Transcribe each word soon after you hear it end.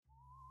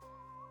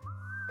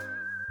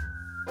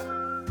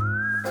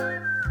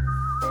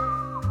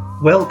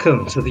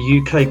Welcome to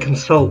the UK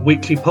Consult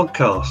Weekly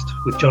Podcast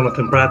with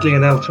Jonathan Bradley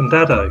and Elton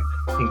Dado,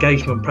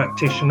 engagement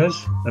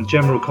practitioners and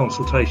general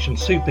consultation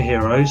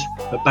superheroes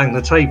that bang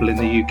the table in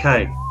the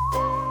UK.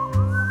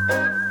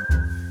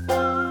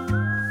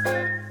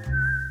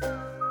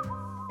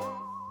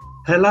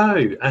 Hello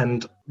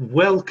and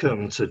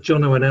welcome to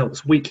Jono and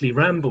Elt's weekly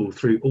ramble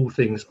through all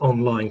things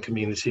online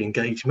community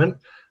engagement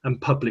and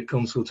public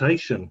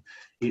consultation.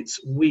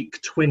 It's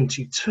week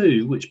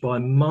 22, which by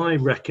my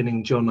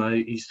reckoning,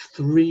 Jono, is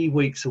 3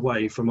 weeks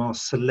away from our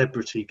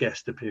celebrity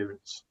guest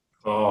appearance.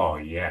 Oh,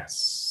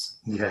 yes.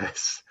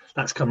 Yes,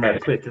 that's come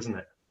round quick, hasn't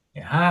it?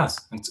 It has.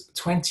 And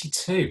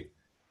 22.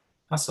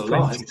 That's a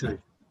lot, isn't it?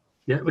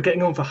 Yeah, we're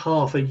getting on for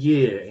half a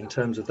year in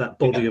terms of that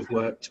body of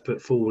work to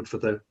put forward for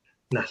the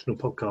National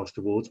Podcast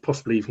Awards,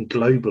 possibly even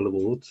global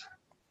awards.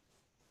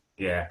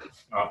 Yeah,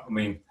 I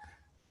mean,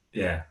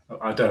 yeah,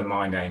 I don't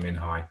mind aiming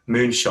high.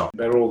 Moonshot,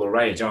 they're all the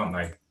rage, aren't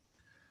they?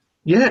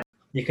 Yeah.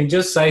 You can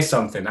just say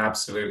something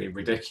absolutely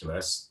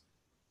ridiculous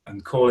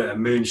and call it a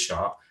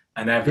moonshot,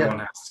 and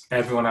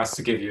everyone has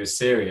to give you a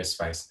serious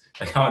face.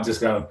 They can't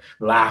just go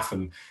laugh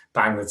and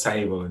bang the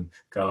table and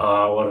go,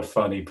 oh, what a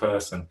funny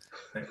person.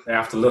 They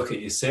have to look at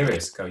you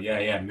serious, go,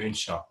 yeah,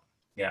 moonshot.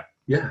 Yeah.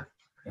 Yeah.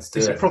 It's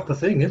a proper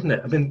thing, isn't it?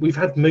 I mean, we've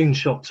had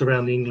moonshots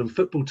around the England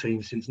football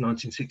team since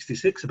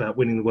 1966 about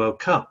winning the World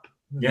Cup.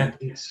 Yeah.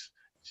 It's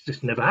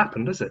just never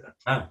happened, has it?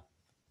 No.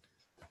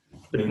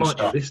 But it might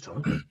do this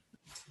time.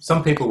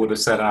 Some people would have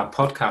said our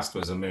podcast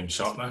was a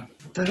moonshot,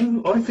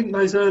 though. I think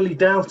those early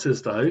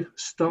doubters, though,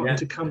 starting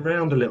to come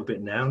round a little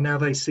bit now. Now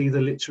they see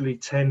the literally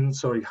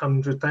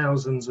hundred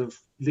thousands of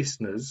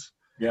listeners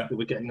that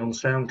we're getting on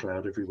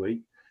SoundCloud every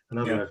week, and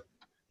other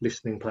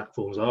listening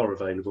platforms are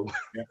available.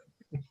 Yeah.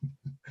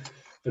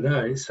 But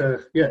no, it's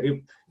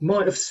it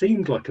might have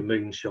seemed like a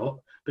moonshot,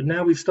 but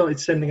now we've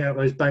started sending out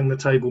those bang the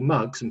table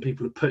mugs, and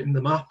people are putting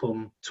them up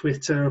on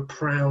Twitter,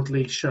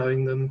 proudly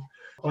showing them.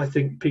 I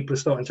think people are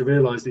starting to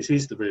realise this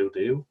is the real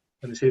deal,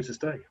 and it's here to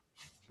stay.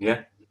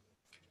 Yeah.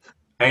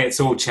 Hey, it's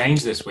all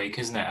changed this week,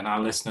 isn't it? And our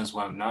listeners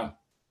won't know.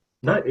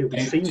 No, it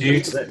would seem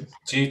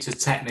due to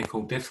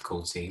technical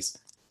difficulties,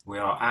 we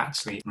are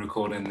actually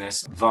recording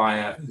this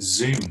via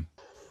Zoom.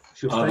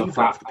 Other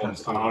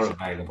platforms are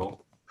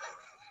available.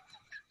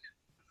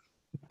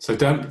 So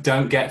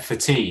don't get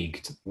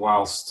fatigued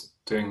whilst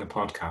doing the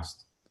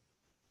podcast.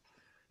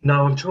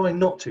 No, I'm trying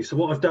not to. So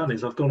what I've done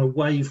is I've gone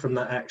away from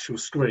that actual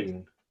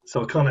screen,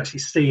 so I can't actually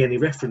see any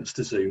reference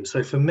to Zoom.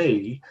 So for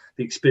me,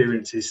 the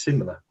experience is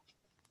similar.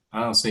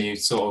 Oh, so you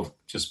sort of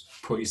just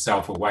put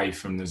yourself away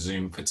from the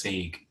Zoom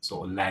fatigue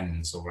sort of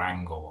lens or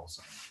angle or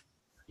something.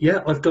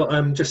 Yeah, I've got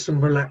just some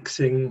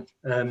relaxing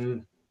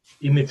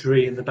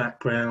imagery in the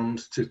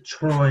background to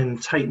try and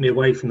take me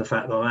away from the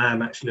fact that I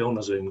am actually on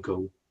a Zoom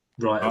call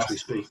as we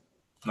speak.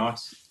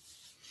 Nice.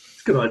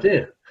 It's a good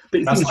idea.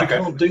 But the thing is, you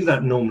can't do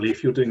that normally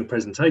if you're doing a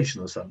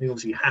presentation or something.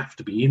 Obviously, you have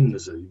to be in the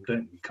Zoom,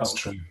 don't you? That's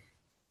true.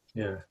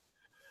 Yeah.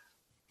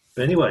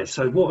 But anyway,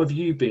 so what have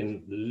you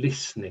been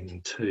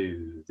listening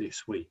to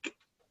this week?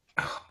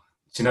 Do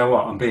you know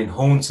what? I'm being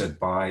haunted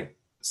by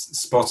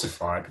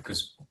Spotify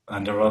because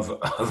under other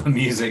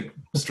music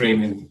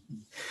streaming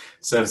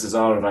services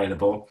are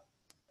available.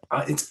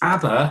 It's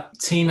ABBA,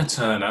 Tina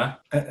Turner,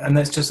 and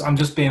I'm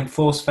just being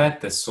force-fed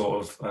this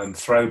sort of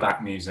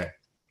throwback music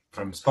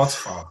from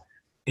Spotify.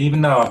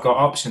 Even though I've got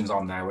options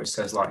on there which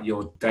says like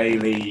your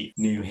daily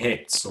new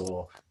hits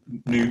or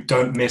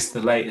don't miss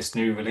the latest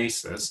new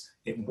releases,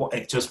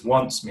 it just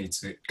wants me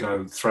to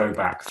go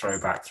throwback. So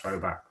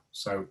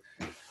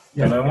I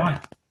don't know why.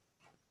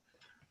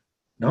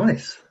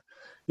 Nice.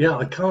 Yeah,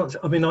 I can't.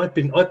 I mean, I've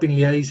been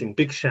liaising.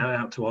 Big shout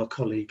out to our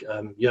colleague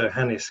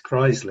Johannes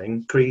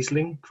Kreisling.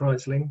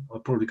 I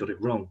probably got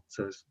it wrong,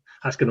 so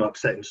that's going to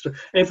upset him.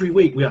 Every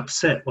week we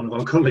upset one of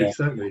our colleagues,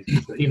 don't we?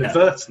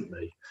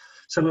 Inadvertently.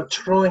 So, like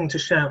trying to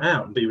shout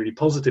out and be really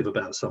positive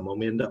about someone,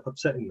 we end up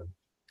upsetting them.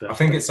 But I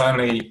think it's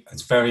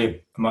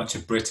very much a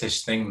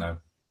British thing, though.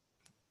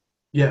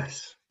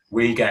 Yes,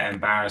 we get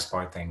embarrassed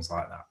by things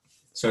like that.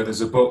 So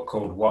there's a book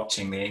called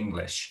Watching the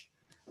English.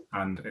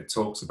 And it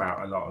talks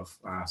about a lot of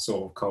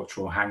sort of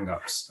cultural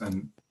hang-ups,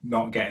 and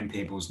not getting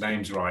people's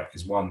names right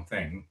is one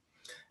thing,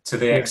 to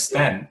the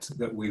extent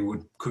that we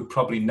could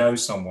probably know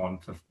someone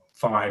for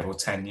 5 or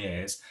 10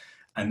 years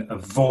and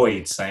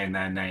avoid saying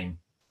their name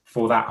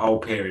for that whole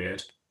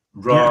period,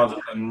 rather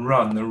than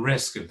run the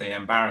risk of the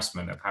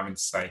embarrassment of having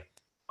to say,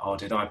 oh,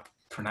 did I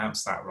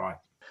pronounce that right?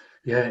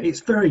 Yeah,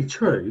 it's very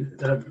true.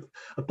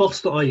 A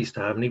boss that I used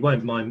to have, and he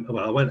won't mind,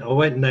 well, I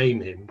won't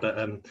name him, but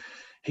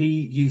he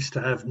used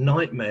to have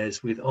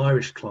nightmares with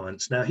Irish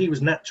clients. Now, he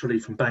was naturally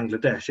from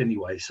Bangladesh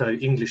anyway, so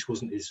English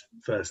wasn't his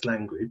first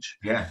language.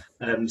 Yeah.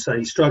 So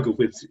he struggled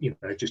with,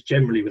 just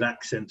generally with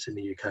accents in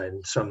the UK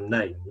and some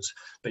names.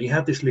 But he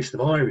had this list of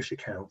Irish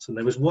accounts, and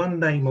there was one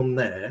name on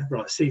there,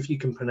 right, see if you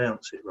can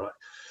pronounce it right.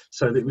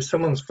 So there was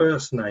someone's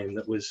first name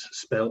that was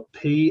spelt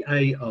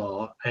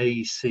Paracin.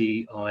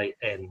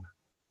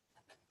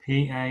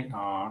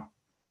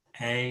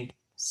 Paracin.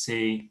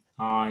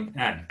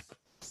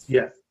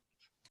 Yeah.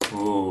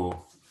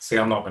 Oh, See,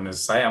 I'm not going to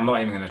say. I'm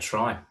not even going to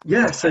try.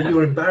 Yeah, so you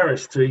were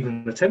embarrassed to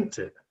even attempt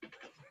it.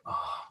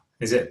 Oh,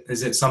 is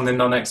it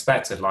something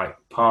unexpected, like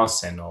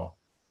passing, or?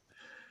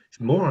 It's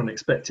more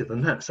unexpected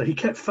than that. So he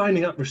kept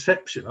phoning up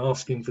reception,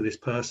 asking for this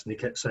person. He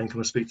kept saying, "Can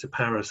I speak to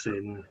Paris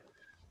in?"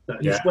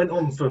 This went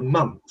on for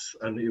months,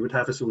 and it would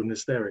have us all in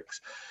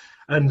hysterics.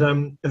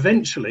 And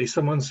eventually,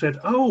 someone said,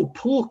 "Oh,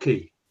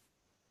 Porky."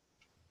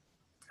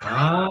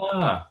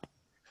 Ah,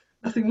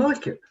 Nothing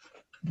like it.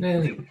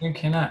 really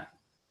thinking that.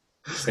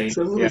 See,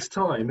 So all this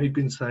time, he'd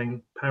been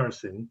saying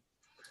Parasin.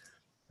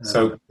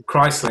 So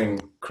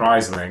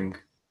Kreisling,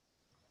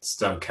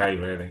 it's okay,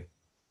 really.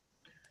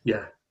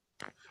 Yeah,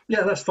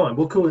 that's fine.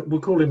 We'll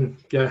call him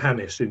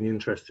Johannes in the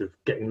interest of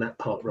getting that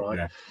part right.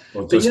 Yeah.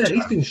 But yeah,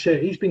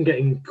 he's been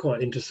getting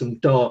quite into some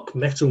dark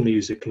metal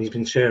music, and he's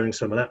been sharing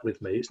some of that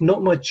with me. It's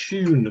not my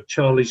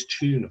Charlie's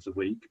tune of the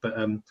week, but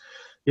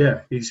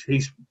yeah,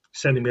 he's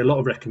sending me a lot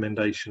of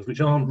recommendations,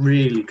 which aren't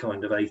really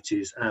kind of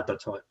 80s ABBA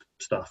type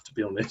stuff, to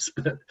be honest,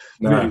 but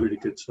really, really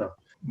good stuff.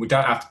 We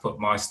don't have to put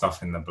my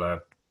stuff in the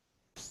blurb.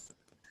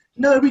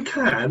 No, we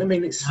can. I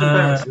mean, it's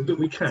embarrassing, but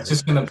we can.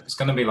 It's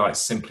gonna be like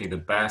Simply the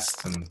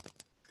Best and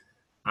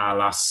Our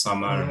Last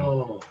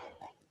Summer.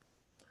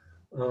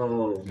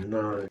 Oh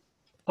no.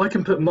 I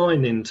can put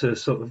mine in to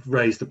sort of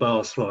raise the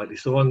bar slightly.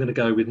 So I'm going to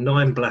go with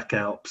 9 Black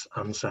Alps,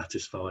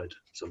 Unsatisfied.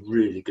 It's a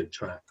really good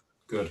track.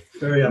 Good.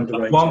 Very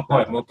underrated. At one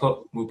point,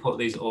 we'll put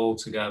these all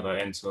together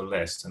into a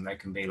list, and they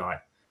can be like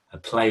a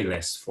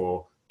playlist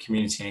for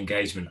community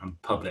engagement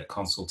and public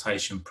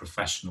consultation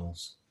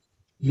professionals.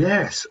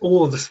 Yes,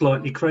 or the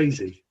slightly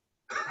crazy.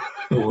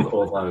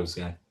 or those,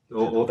 yeah.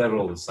 Or they're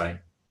all the same.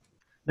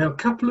 Now, a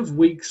couple of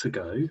weeks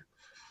ago,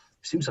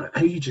 seems like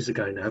ages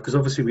ago now, because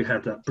obviously we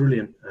had that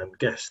brilliant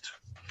guest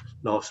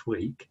last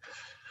week.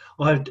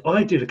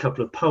 I did a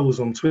couple of polls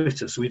on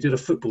Twitter. So we did a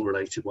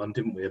football-related one,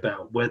 didn't we,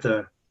 about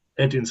whether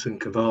Edinson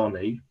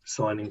Cavani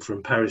signing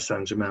from Paris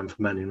Saint-Germain for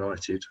Man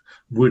United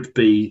would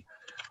be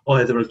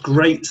either a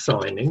great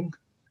signing,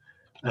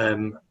 a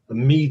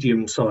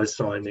medium-sized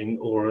signing,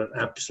 or an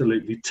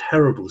absolutely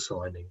terrible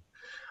signing.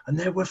 And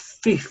there were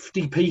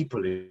 50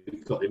 people who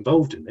got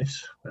involved in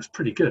this. That's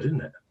pretty good,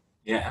 isn't it?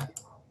 Yeah.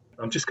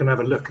 I'm just going to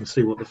have a look and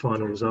see what the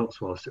final results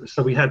was.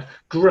 So we had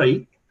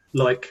great,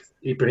 like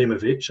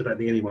Ibrahimovic. I don't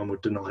think anyone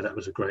would deny that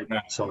was a great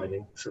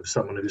signing. So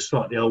someone who was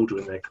slightly older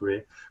in their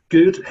career.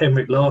 Good,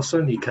 Henrik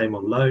Larsson. He came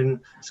on loan,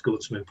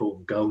 scored some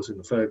important goals in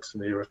the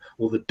Ferguson era.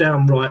 Or the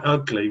downright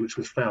ugly, which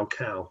was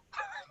Falcao.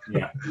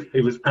 Yeah. He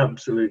was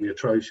absolutely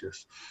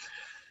atrocious.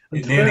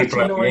 It nearly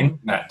broke the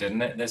internet,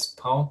 didn't it, this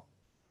poll?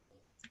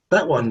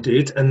 That one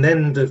did, and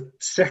then the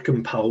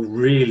second poll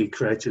really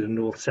created a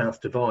north-south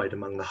divide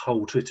among the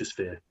whole Twitter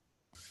sphere.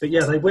 But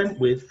yeah, they went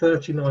with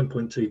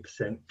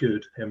 39.2%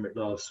 good, Henrik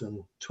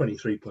Larsson,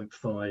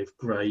 23.5%,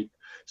 great.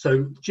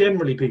 So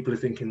generally people are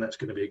thinking that's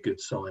going to be a good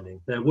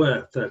signing. There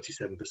were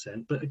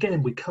 37%, but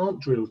again, we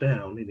can't drill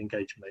down in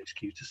Engagement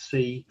HQ to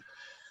see.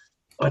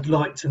 I'd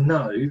like to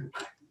know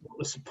what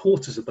the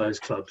supporters of those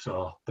clubs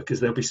are, because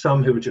there'll be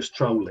some who are just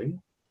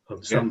trolling,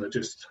 and some that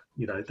just,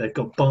 they've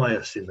got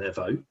bias in their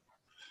vote.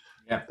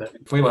 Yeah,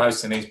 if we were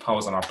hosting these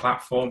polls on our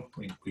platform,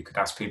 we could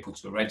ask people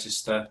to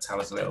register, tell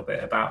us a little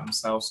bit about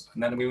themselves,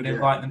 and then we would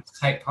invite them to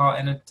take part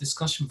in a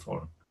discussion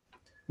forum.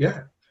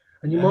 Yeah,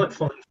 and you might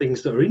find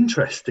things that are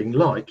interesting,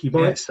 like you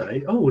might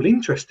say, oh, well,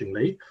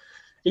 interestingly,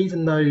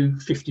 even though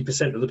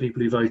 50% of the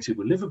people who voted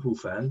were Liverpool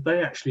fans,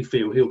 they actually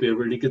feel he'll be a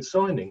really good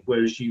signing,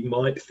 whereas you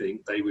might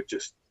think they would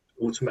just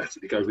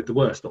automatically go with the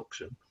worst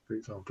option, for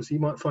example. So you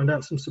might find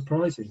out some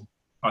surprising.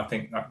 I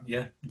think that,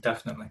 yeah,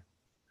 definitely.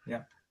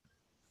 Yeah.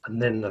 And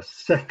then the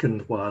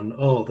second one,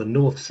 the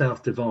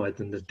north-south divide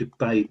and the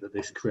debate that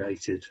this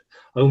created.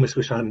 I almost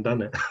wish I hadn't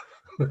done it.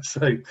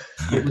 So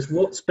it was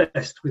what's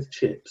best with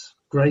chips,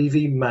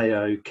 gravy,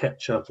 mayo,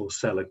 ketchup, or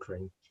salad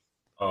cream.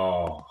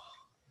 Oh,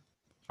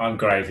 I'm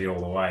gravy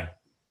all the way.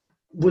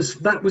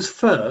 That was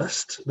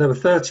first. There were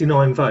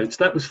 39 votes.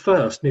 That was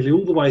first, nearly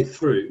all the way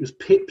through. It was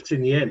pipped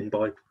in the end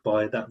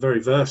by that very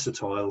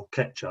versatile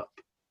ketchup.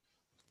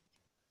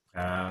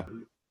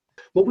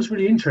 What was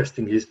really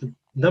interesting is the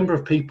number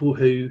of people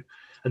who,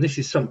 and this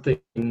is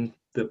something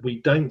that we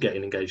don't get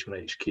in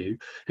Engagement HQ,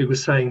 who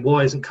was saying,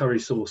 why isn't curry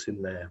sauce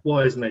in there?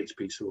 Why isn't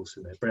HP sauce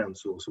in there? Brown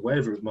sauce, or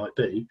whatever it might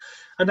be.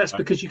 And that's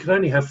because you can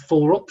only have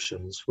 4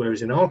 options,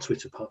 whereas in our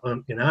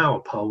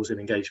our polls in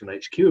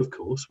Engagement HQ, of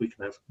course, we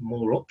can have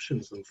more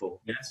options than 4.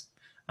 Yes.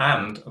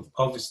 And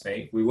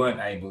obviously, we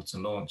weren't able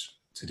to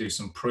do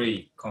some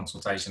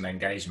pre-consultation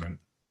engagement,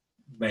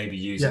 maybe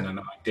using an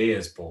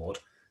ideas board,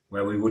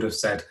 where we would have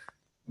said,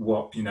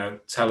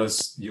 tell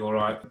us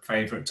your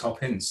favourite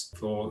toppings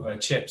for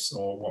chips,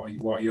 or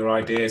what are your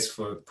ideas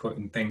for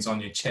putting things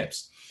on your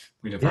chips.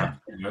 We'd have had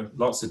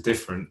lots of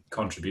different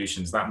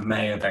contributions that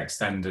may have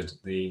extended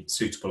the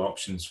suitable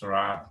options for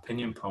our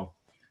opinion poll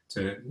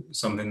to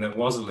something that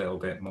was a little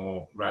bit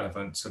more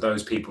relevant to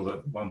those people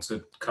that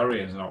wanted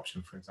curry as an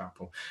option, for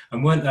example.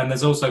 And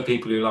there's also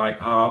people who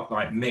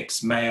like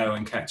mix mayo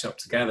and ketchup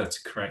together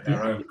to create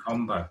their own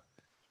combo.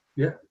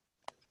 Yeah.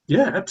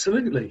 Yeah,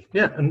 absolutely.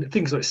 Yeah, and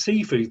things like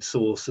seafood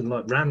sauce and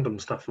like random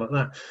stuff like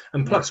that.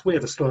 And Yeah. plus, we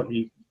have a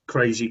slightly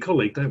crazy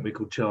colleague, don't we,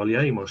 called Charlie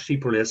Amos? She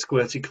probably has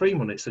squirty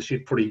cream on it, so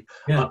she'd probably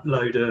Yeah.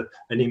 upload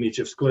an image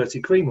of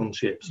squirty cream on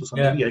chips or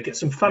something. Yeah. Yeah, get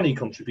some funny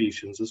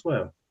contributions as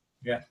well.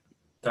 Yeah.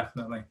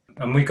 Definitely.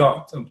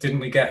 And didn't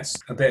we get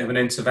a bit of an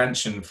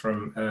intervention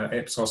from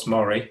Ipsos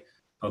Mori?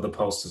 Other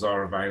pollsters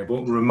are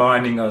available,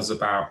 reminding us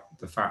about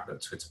the fact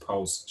that Twitter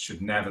polls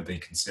should never be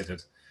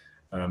considered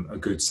a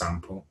good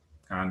sample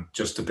and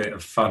just a bit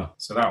of fun.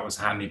 So that was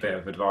a handy bit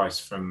of advice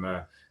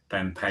from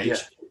Ben Page. Yeah.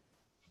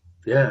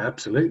 Yeah,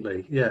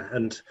 absolutely. Yeah,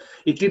 and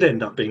it did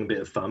end up being a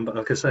bit of fun, but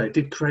like I say, it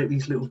did create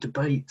these little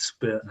debates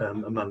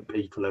among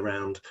people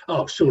around,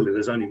 oh, surely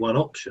there's only one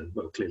option.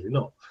 Well, clearly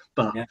not.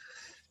 But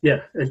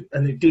yeah,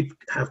 and it did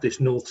have this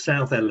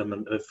north-south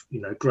element of,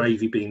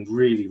 gravy being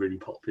really, really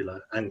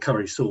popular and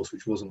curry sauce,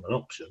 which wasn't an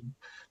option.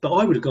 But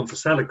I would have gone for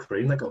salad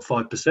cream. That got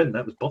 5%.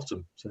 That was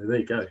bottom. So there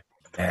you go.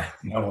 Yeah,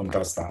 no one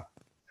does that.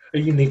 A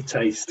unique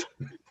taste.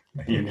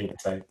 A unique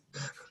taste.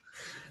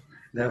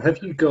 Now,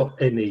 have you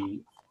got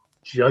any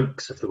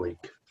jokes of the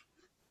week?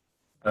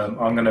 I'm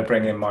going to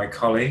bring in my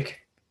colleague,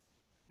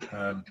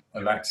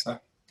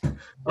 Alexa.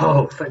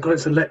 Oh, thank God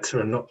it's Alexa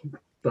and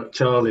not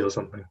Charlie or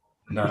something.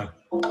 No.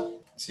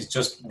 She's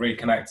just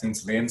reconnecting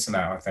to the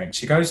internet, I think.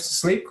 She goes to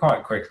sleep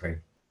quite quickly.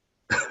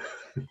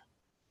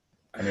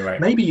 Anyway.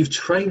 Maybe you've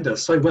trained her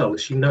so well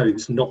that she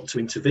knows not to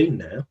intervene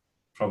now.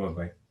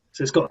 Probably.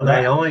 So it's got an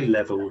AI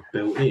level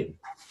built in.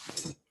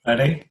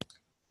 Ready?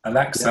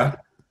 Alexa,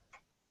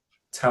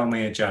 tell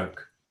me a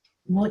joke.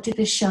 What did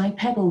the shy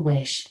pebble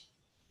wish?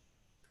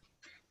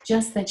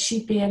 Just that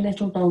she'd be a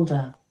little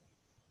bolder.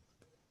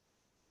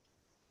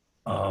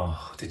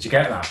 Oh, did you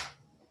get that?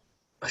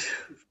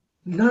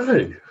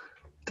 No.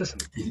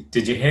 Doesn't.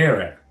 Did you hear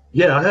it?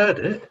 Yeah, I heard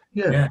it.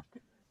 Yeah.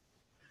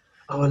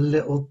 Oh, a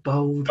little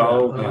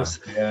bolder.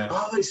 Yeah.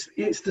 Oh,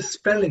 it's the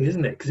spelling,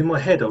 isn't it? Because in my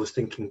head I was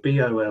thinking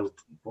BOL.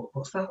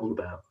 What's that all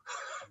about?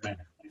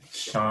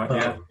 Shy,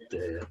 yeah. Oh,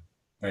 dear.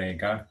 There you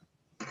go.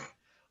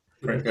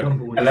 Pretty good.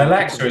 And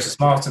Alexa is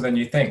smarter than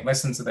you think.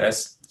 Listen to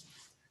this.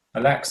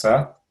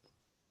 Alexa,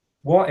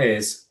 what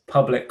is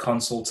public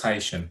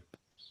consultation?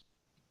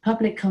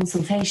 Public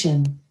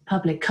consultation,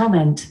 public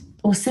comment,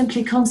 or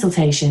simply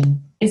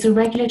consultation is a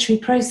regulatory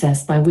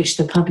process by which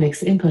the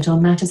public's input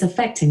on matters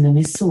affecting them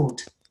is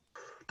sought.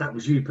 That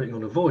was you putting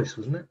on a voice,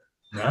 wasn't it?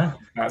 No,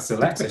 that's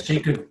Alexa.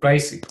 She could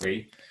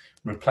basically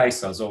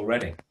replace us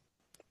already.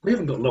 We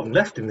haven't got long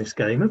left in this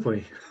game, have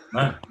we?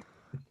 No.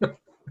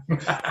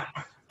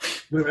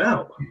 We're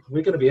out.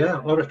 We're going to be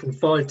out. I reckon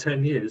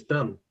 5-10 years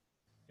done.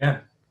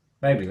 Yeah,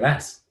 maybe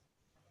less.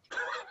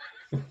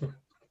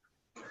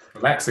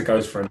 Alexa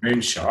goes for a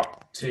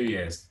moonshot, 2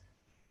 years.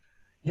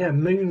 Yeah,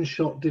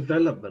 moonshot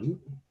development.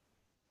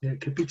 Yeah,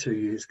 it could be 2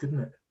 years, couldn't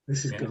it?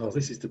 This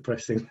is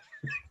depressing.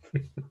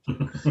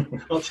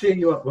 I'll cheer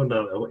you up. Well,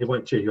 no, it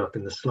won't cheer you up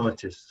in the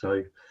slightest.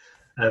 So,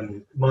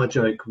 my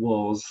joke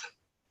was.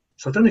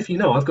 So I don't know if you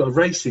know, I've got a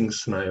racing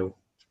snail.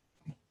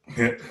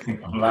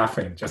 I'm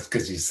laughing just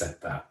because you said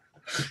that.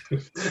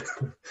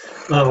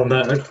 Oh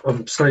no,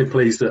 I'm so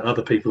pleased that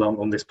other people aren't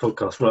on this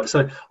podcast. Right,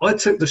 so I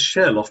took the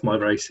shell off my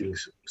racing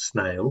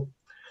snail,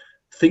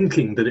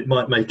 thinking that it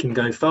might make him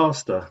go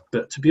faster.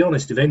 But to be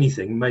honest, if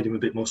anything, made him a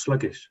bit more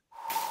sluggish.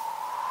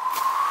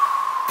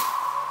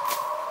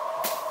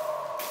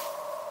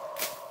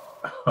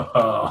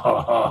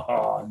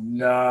 Oh,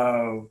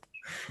 no.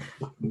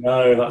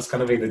 No, that's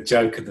going to be the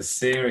joke of the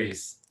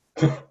series.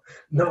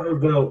 No,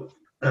 well,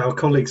 our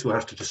colleagues will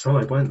have to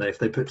decide, won't they? If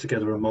they put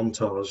together a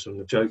montage and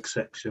the joke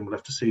section, we'll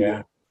have to see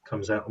what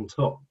comes out on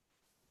top.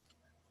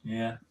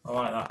 Yeah, I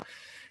like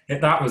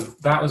that.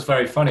 That was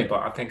very funny,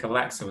 but I think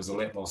Alexa was a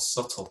little more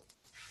subtle.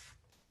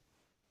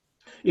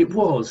 It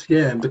was,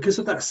 yeah, and because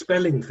of that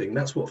spelling thing,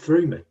 that's what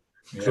threw me.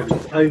 Yeah. So I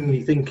was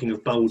only thinking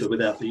of Boulder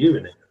without the U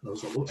in it. I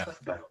was like, what's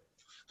that about?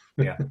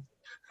 Yeah.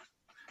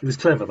 It was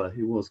clever, though.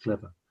 It was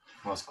clever.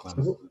 It was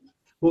clever. So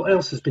what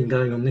else has been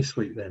going on this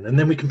week, then? And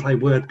then we can play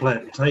word play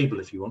at the table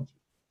if you want.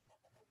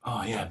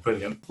 Oh, yeah,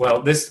 brilliant.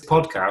 Well, this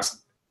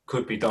podcast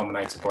could be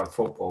dominated by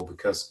football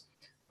because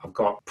I've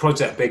got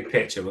Project Big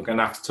Picture. We're going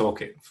to have to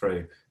talk it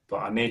through, but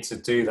I need to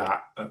do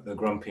that at the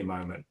grumpy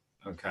moment.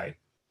 Okay.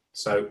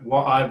 So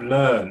what I've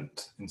learned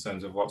in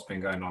terms of what's been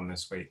going on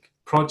this week,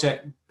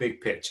 Project Big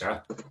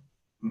Picture,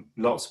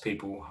 lots of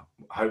people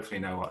hopefully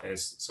know what it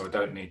is, so I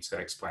don't need to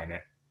explain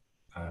it.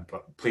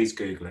 But please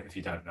Google it if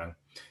you don't know.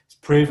 It's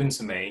proven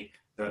to me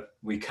that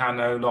we can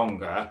no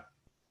longer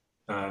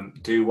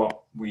do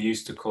what we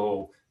used to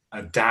call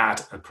a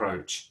DAD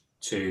approach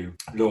to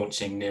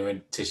launching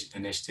new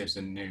initiatives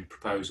and new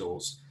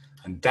proposals.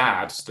 And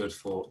DAD stood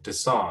for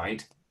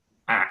Decide,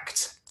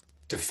 Act,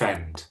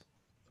 Defend.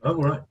 Oh,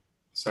 right.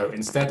 So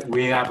instead,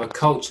 we have a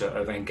culture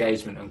of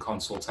engagement and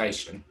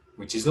consultation,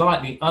 which is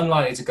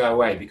unlikely to go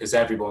away because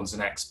everyone's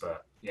an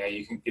expert. Yeah,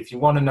 you can. If you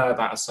want to know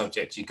about a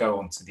subject, you go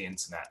onto the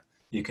internet.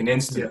 You can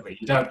instantly,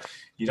 you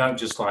don't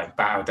just like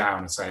bow down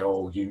and say,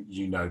 oh,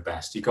 you know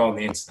best. You go on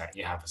the internet,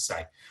 you have a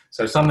say.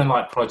 So something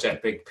like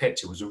Project Big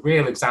Picture was a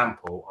real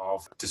example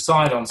of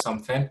decide on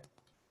something,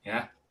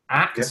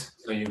 act,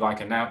 so you like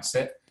announce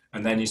it,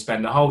 and then you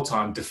spend the whole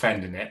time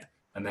defending it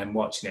and then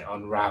watching it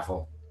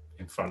unravel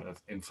in front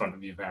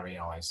of your very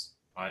eyes.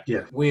 Right?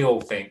 Yeah. We all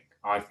think,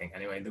 I think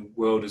anyway, the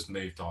world has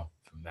moved on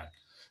from then.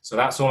 So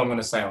that's all I'm going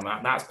to say on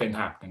that. That's been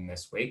happening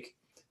this week,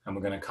 and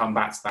we're going to come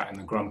back to that in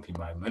the grumpy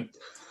moment.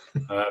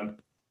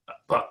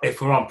 But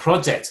if we're on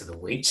project of the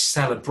week,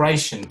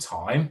 celebration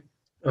time.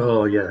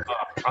 Oh yeah.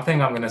 I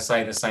think I'm going to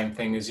say the same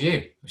thing as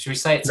you. Should we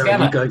say it together?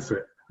 No, you go for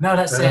it. No,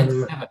 let's say it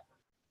together.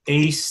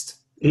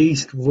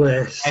 East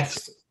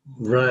West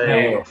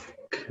Rail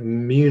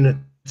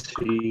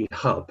Community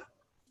Hub.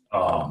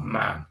 Oh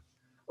man.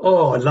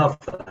 Oh, I love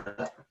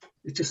that.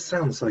 It just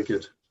sounds so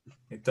good.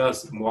 It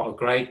does. What a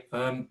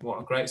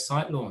great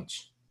site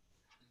launch.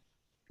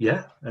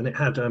 Yeah, and it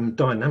had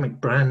dynamic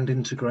brand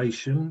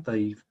integration.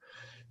 They've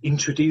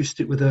introduced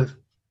it with a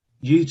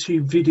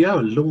YouTube video,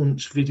 a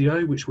launch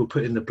video, which we'll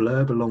put in the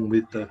blurb along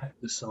with the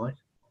site.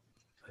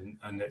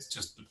 And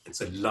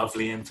it's a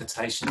lovely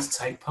invitation to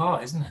take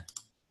part, isn't it?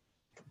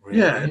 Really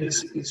yeah, and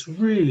it's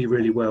really,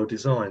 really well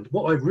designed.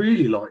 What I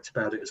really liked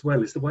about it as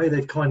well is the way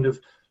they've kind of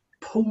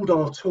pulled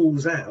our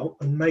tools out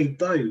and made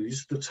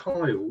those the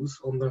tiles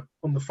on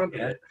the front of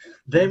it.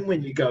 Then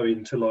when you go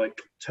in to like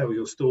tell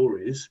your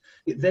stories,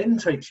 it then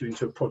takes you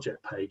into a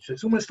project page. So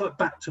it's almost like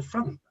back to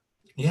front.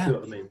 Yeah. You know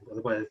what I mean?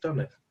 The way they've done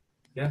it.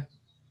 Yeah.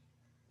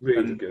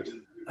 Really good.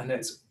 And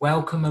it's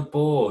welcome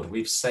aboard.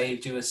 We've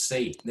saved you a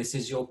seat. This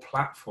is your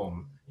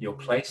platform, your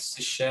place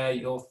to share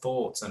your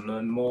thoughts and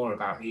learn more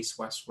about East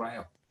West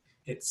Rail.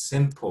 It's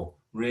simple,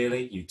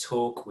 really. You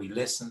talk, we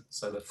listen,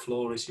 so the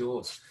floor is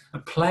yours. A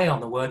play on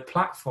the word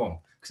platform,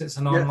 because it's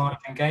an online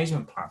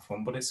engagement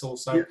platform, but it's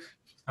also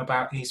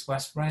about East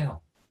West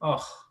Rail.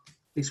 Oh,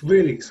 it's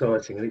really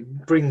exciting, and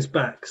it brings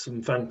back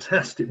some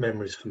fantastic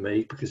memories for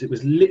me, because it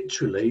was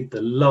literally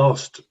the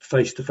last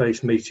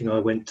face-to-face meeting I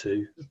went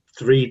to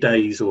 3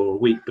 days or a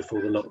week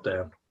before the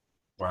lockdown.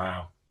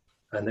 Wow.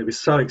 And it was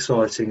so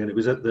exciting, and it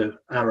was at the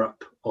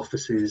Arup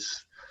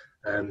offices,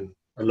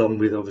 along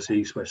with obviously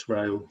East West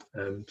Rail,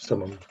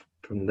 someone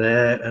from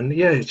there, and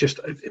it's just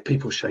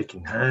people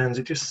shaking hands.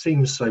 It just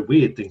seems so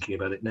weird thinking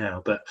about it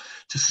now, but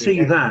to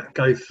see that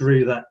go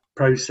through that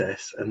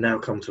process and now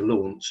come to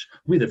launch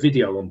with a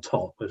video on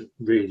top, was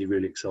really,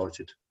 really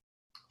excited.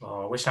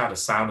 Oh, I wish I had a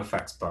sound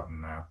effects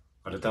button now.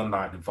 I'd have done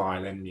like the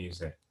violin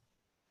music.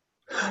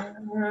 They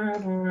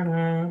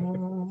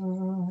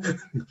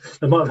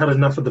might have had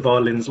enough of the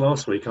violins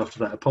last week after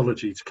that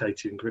apology to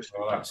Katie and Chris.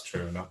 Well, that's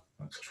true enough.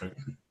 That's true.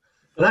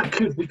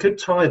 We could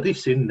tie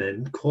this in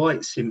then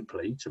quite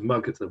simply to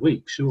Mug of the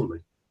Week, surely.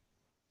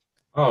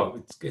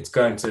 Oh, it's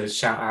going to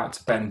shout out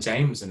to Ben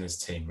James and his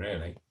team,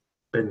 really.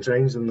 Ben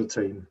James and the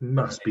team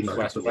must be Mug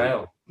West of the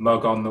Week.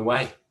 Mug on the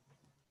way.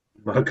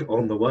 Mug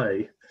on the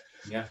way.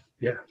 Yeah.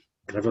 Yeah.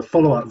 Can have a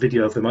follow-up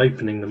video of them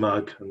opening the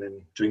mug and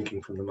then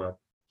drinking from the mug.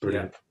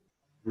 Brilliant. Yeah.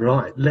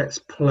 Right, let's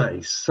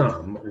play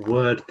some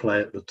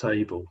wordplay at the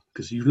table,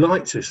 because you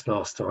liked this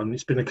last time.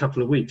 It's been a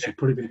couple of weeks. You've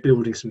probably been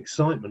building some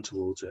excitement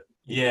towards it.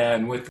 Yeah,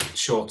 and with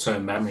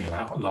short-term memory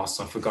loss,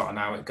 I've forgotten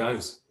how it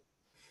goes.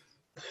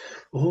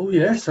 Oh,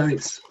 yeah, so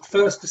it's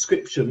first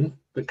description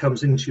that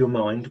comes into your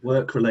mind,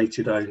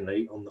 work-related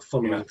only, on the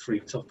following 3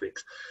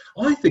 topics.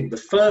 I think the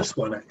first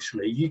one,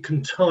 actually, you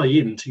can tie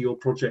into your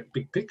project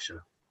Big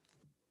Picture.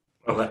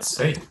 Well, let's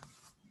see.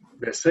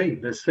 Let's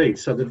see.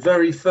 So the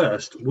very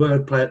first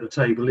wordplay at the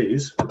table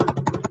is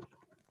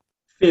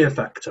fear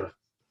factor.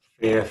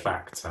 Fear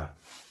factor.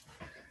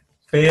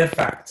 Fear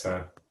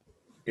factor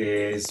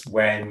is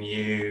when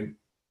you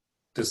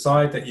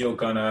decide that you're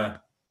going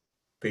to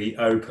be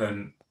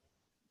open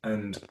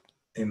and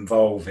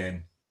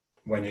involving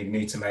when you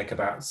need to make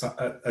about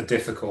a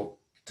difficult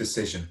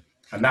decision.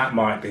 And that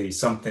might be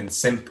something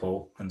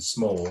simple and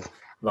small,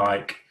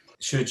 like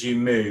should you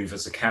move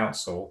as a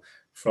council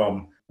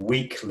from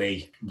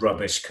weekly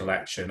rubbish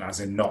collection, as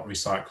in not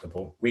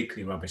recyclable,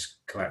 weekly rubbish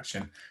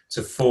collection,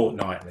 to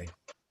fortnightly.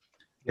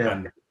 Yeah.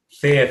 And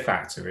fear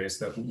factor is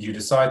that you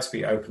decide to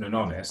be open and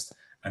honest,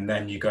 and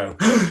then you go,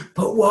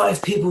 but what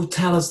if people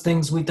tell us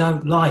things we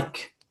don't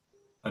like?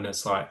 And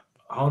it's like,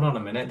 hold on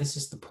a minute, this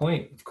is the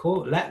point. Of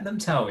course, let them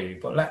tell you,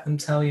 but let them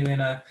tell you in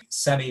a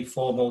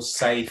semi-formal,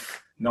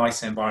 safe,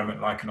 nice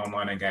environment like an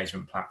online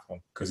engagement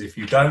platform. Because if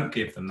you don't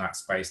give them that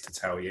space to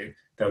tell you,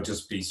 they'll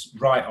just be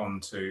right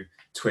onto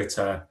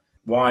Twitter,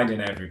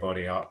 winding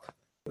everybody up.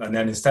 And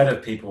then instead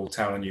of people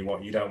telling you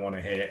what you don't want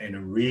to hear in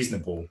a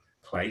reasonable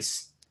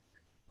place,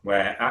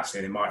 where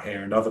actually they might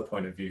hear another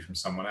point of view from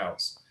someone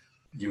else,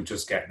 you'll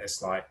just get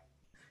this like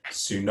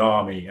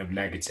tsunami of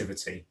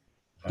negativity,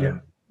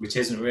 which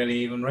isn't really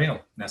even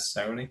real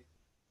necessarily.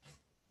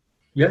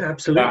 Yeah,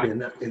 absolutely.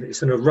 And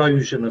it's an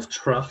erosion of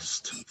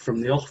trust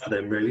from the off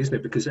then, really, isn't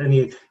it? Because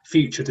any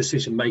future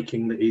decision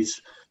making that is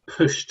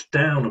pushed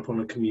down upon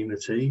a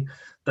community,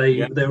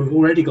 they've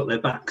already got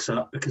their backs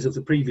up because of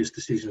the previous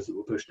decisions that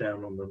were pushed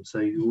down on them. So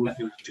you're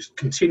just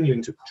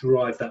continuing to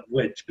drive that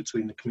wedge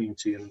between the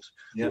community and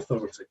the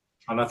authority.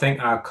 And I think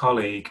our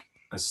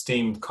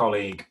esteemed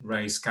colleague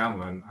Ray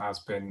Scanlon, has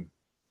been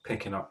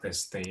picking up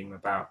this theme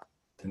about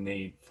the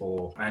need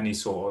for any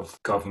sort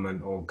of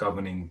government or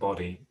governing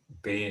body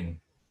being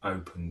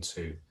open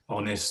to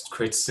honest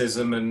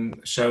criticism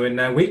and showing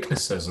their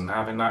weaknesses and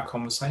having that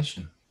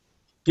conversation.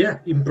 Yeah,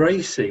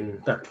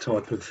 embracing that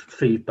type of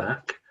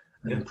feedback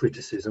and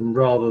criticism,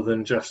 rather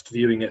than just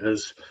viewing it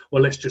as,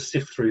 well, let's just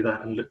sift through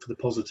that and look for the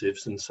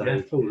positives and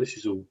say, oh, this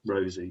is all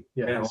rosy.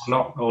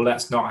 Or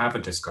let's not have a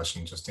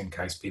discussion just in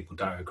case people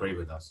don't agree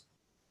with us.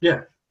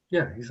 Yeah,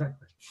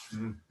 exactly.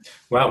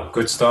 Well,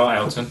 good start,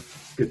 Elton.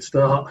 Good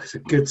start. It's a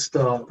good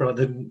start. Right,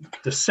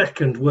 the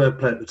second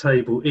wordplay at the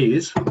table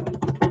is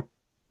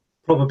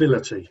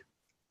probability.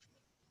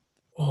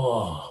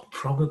 Oh,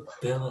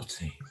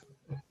 probability.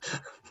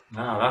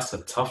 Now, that's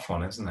a tough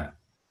one, isn't it?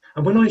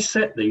 And when I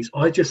set these,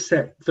 I just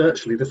set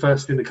virtually the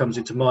first thing that comes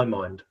into my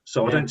mind.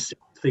 So I don't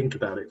think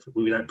about it.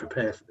 We don't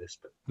prepare for this.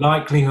 But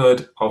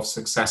likelihood of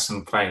success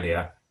and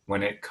failure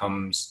when it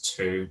comes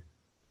to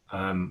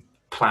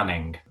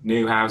planning,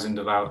 new housing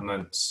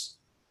developments,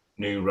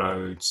 new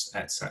roads,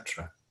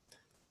 etc.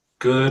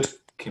 Good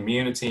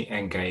community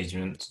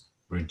engagement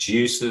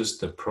reduces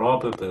the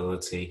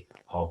probability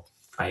of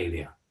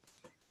failure.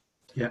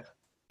 Yeah.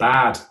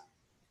 Bad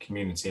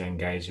community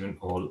engagement,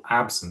 or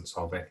absence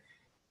of it,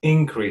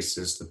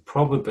 increases the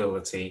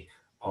probability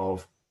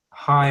of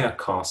higher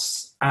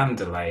costs and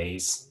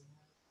delays,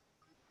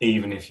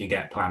 even if you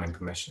get planning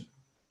permission,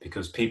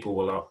 because people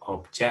will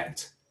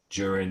object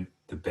during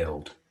the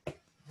build.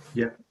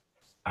 Yeah.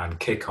 And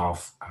kick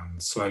off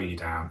and slow you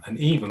down, and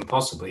even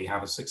possibly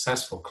have a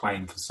successful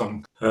claim for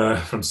some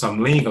from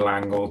some legal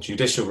angle,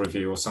 judicial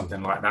review or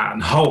something like that,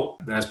 and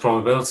hope there's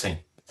probability.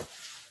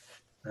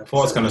 I thought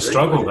I was going to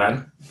struggle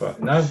then,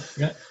 but no.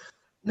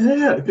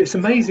 Yeah, it's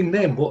amazing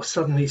then what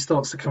suddenly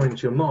starts to come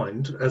into your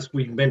mind, as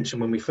we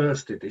mentioned when we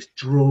first did this,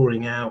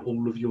 drawing out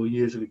all of your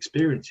years of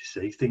experience, you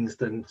see, things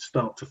then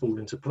start to fall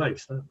into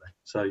place, don't they?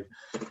 So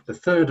the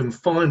third and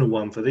final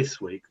one for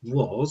this week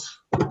was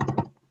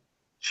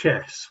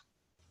chess.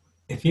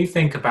 If you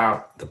think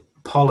about the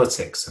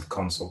politics of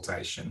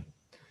consultation,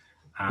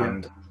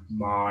 and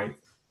my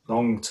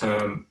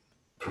long-term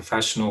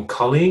professional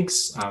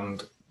colleagues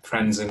and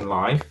friends in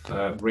life,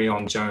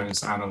 Rion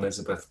Jones and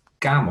Elizabeth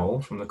Gamble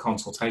from the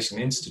Consultation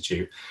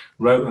Institute,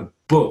 wrote a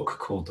book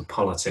called The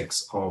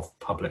Politics of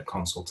Public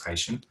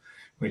Consultation,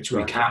 which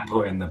we can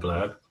put in the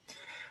blurb.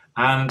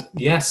 And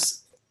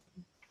yes,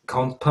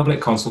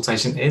 public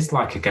consultation is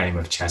like a game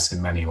of chess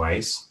in many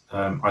ways.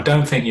 I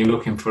don't think you're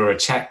looking for a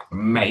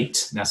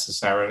checkmate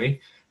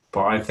necessarily,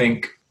 but I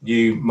think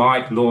you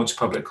might launch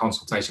public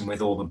consultation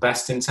with all the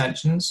best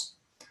intentions,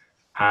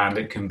 and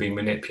it can be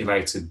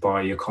manipulated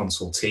by your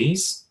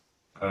consultees,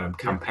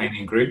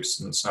 campaigning groups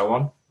and so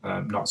on.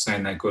 Not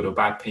saying they're good or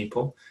bad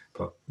people,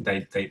 but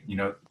they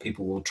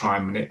people will try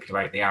and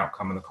manipulate the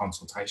outcome of the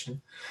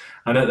consultation.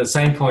 And at the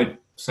same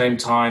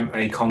time,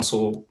 a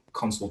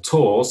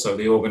consultor, so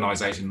the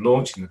organisation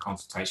launching the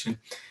consultation,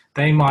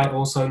 they might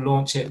also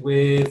launch it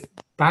with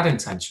bad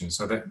intentions,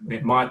 so that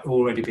it might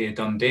already be a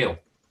done deal.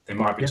 They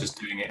might be just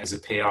doing it as a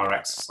PR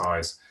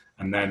exercise,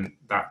 and then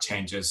that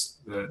changes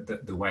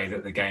the way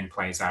that the game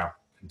plays out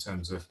in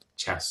terms of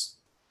chess.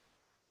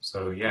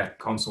 So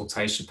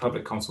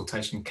public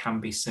consultation can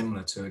be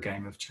similar to a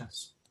game of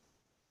chess.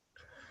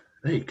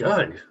 There you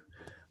go.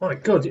 My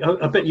God,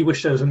 I bet you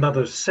wish there was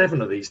another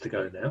 7 of these to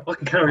go now. I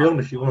can carry on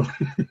if you want.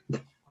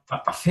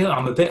 I feel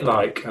I'm a bit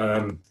like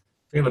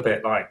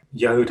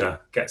Yoda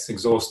gets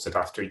exhausted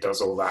after he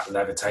does all that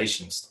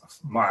levitation stuff.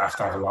 Might have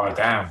to have a lie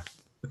down.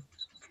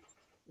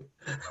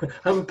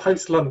 Have a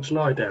post-lunch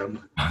lie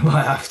down. I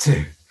might have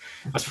to.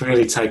 That's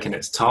really taken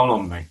its toll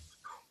on me.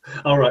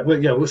 All right, well,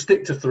 we'll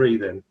stick to 3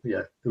 then.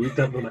 Yeah, we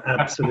don't want to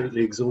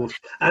absolutely exhaust.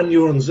 And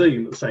you're on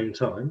Zoom at the same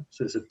time,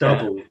 so it's a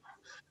double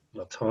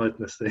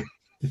tiredness thing.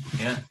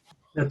 Yeah.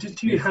 Now,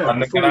 did you have... I'm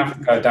going to have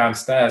to go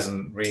downstairs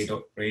and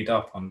read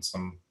up on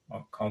some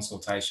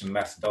consultation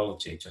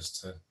methodology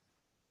just to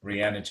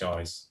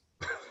re-energise.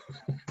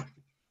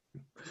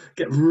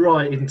 Get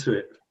right into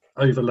it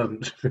over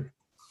lunch.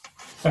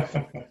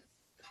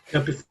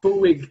 Now, before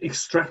we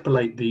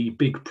extrapolate the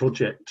big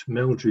project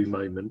Meldrew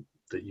moment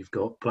that you've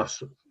got,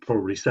 plus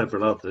probably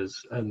several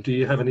others, do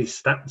you have any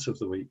stats of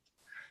the week?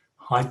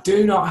 I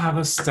do not have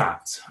a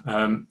stat.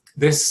 I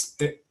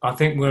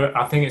think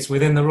it's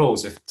within the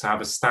rules to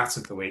have a stat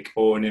of the week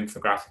or an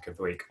infographic of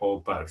the week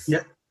or both.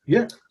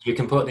 Yeah. We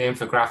can put the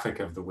infographic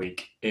of the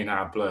week in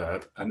our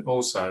blurb, and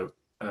also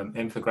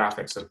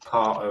infographics are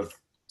part of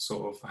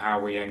sort of how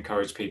we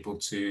encourage people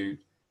to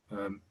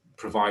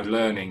provide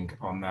learning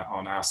on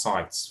our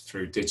sites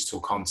through digital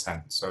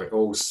content. So it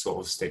all sort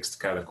of sticks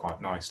together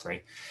quite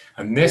nicely.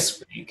 And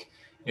this week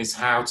is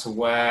how to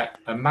wear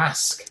a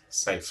mask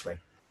safely.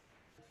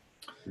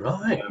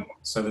 Right.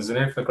 So there's an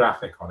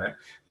infographic on it.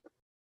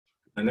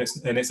 And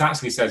it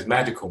actually says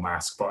medical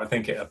mask, but I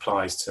think it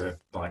applies to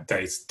like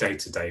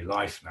day-to-day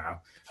life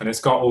now. And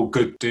it's got all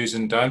good do's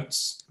and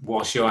don'ts.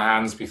 Wash your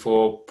hands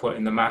before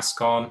putting the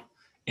mask on.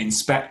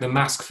 Inspect the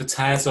mask for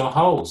tears or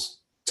holes.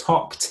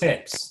 Top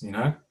tips, you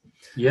know.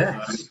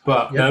 Yes.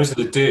 But those are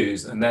the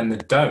do's, and then the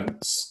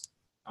don'ts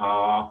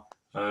are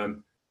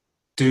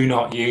do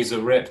not use a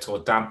ripped or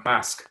damp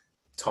mask.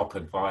 Top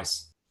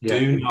advice. Yeah.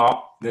 Do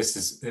not. This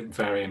is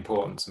very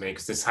important to me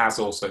because this has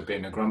also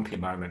been a grumpy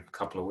moment a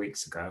couple of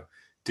weeks ago.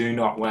 Do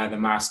not wear the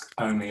mask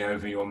only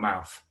over your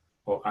mouth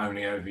or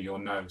only over your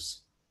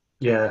nose.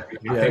 Yeah.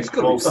 I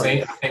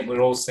think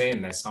we're all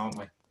seeing this, aren't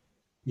we?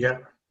 Yeah.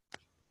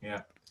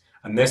 Yeah.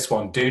 And this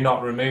one, do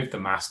not remove the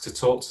mask to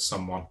talk to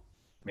someone.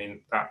 I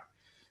mean, that,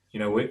 you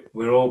know,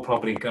 we're all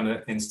probably going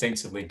to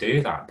instinctively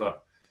do that,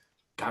 but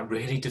that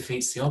really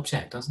defeats the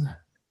object, doesn't it?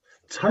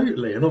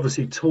 Totally. And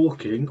obviously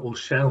talking or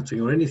shouting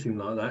or anything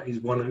like that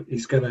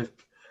is going to,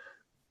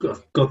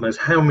 God knows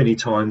how many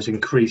times,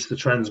 increase the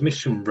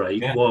transmission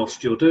rate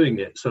whilst you're doing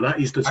it. So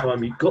that is the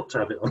time you've got to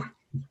have it on.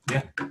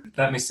 Yeah.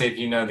 Let me see if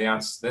you know the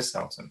answer to this,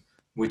 Elton.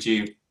 Would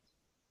you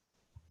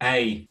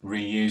A,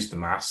 reuse the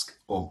mask,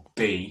 or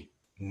B,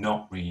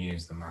 not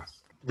reuse the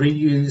mask?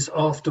 Reuse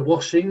after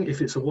washing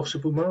if it's a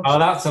washable mask. Oh,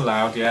 that's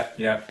allowed. Yeah.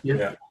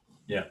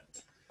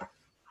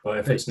 But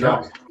if it's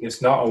not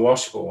a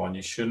washable one,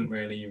 you shouldn't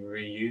really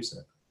reuse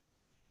it.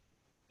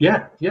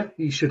 Yeah,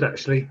 you should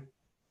actually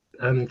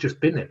just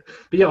bin it.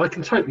 But yeah, I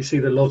can totally see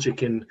the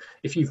logic in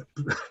if you've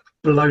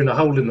blown a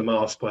hole in the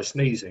mask by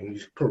sneezing,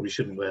 you probably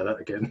shouldn't wear that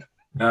again.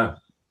 No.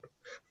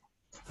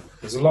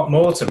 There's a lot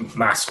more to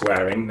mask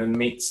wearing than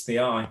meets the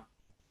eye.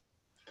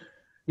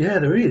 Yeah,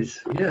 there is.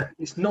 Yeah,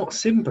 it's not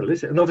simple,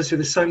 is it? And obviously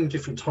there's so many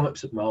different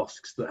types of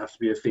masks that have to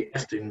be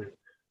affixed in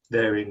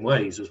varying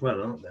ways as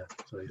well, aren't there?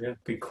 So, yeah,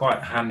 be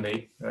quite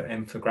handy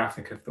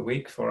infographic of the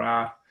week for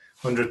our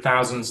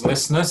 100,000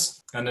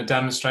 listeners, and a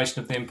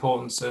demonstration of the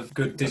importance of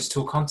good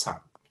digital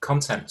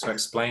content to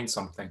explain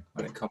something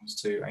when it comes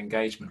to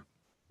engagement.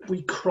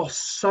 We cross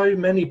so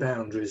many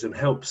boundaries and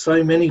help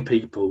so many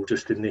people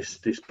just in this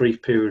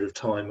brief period of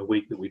time a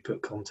week that we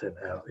put content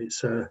out.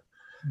 It's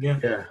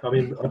yeah. I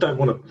mean, I don't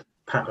want to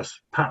pat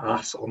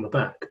us on the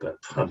back, but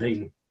I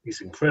mean,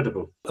 it's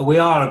incredible. We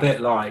are a bit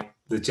like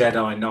the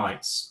Jedi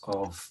Knights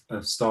of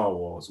Star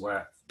Wars,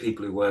 where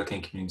people who work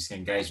in community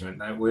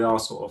engagement, we are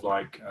sort of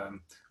like,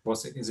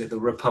 is it the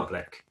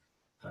Republic?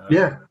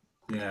 Yeah,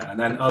 and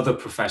then other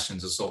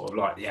professions are sort of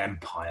like the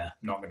Empire.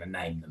 I'm not going to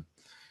name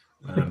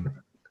them.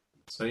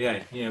 So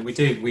yeah,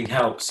 we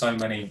help so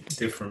many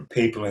different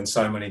people in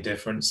so many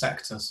different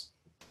sectors.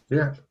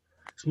 Yeah.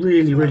 It's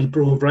really, really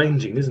broad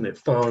ranging, isn't it?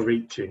 Far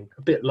reaching.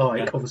 A bit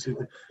like, obviously,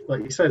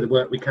 like you say, the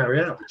work we carry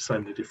out in so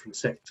many different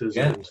sectors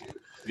and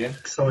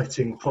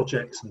exciting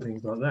projects and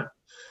things like that.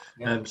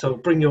 Yeah. So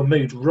bring your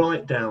mood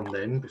right down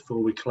then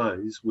before we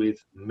close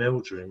with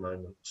Meldrew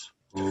moments.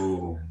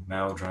 Ooh,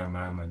 Meldrew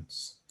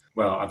moments.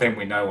 Well, I think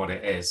we know what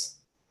it is.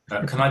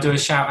 Can I do a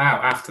shout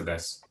out after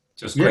this?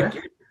 Just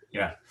quickly.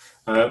 Yeah.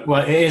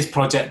 Well, it is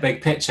Project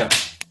Big Picture.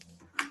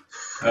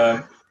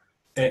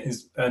 It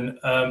is, and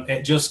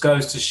it just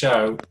goes to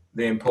show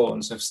the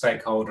importance of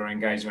stakeholder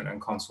engagement and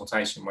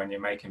consultation when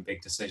you're making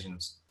big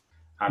decisions.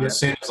 And as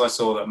soon as I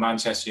saw that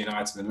Manchester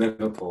United and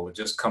Liverpool had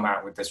just come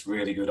out with this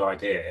really good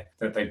idea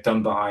that they've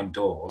done behind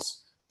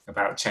doors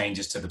about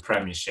changes to the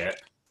Premiership,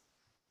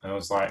 I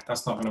was like,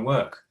 that's not going to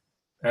work.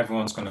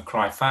 Everyone's going to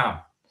cry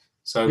foul.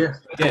 So they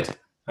did.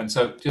 And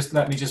so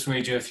let me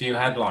read you a few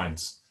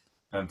headlines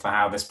for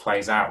how this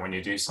plays out when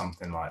you do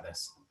something like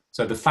this.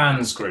 So the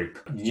fans group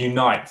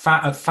unite.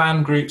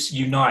 Fan groups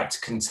unite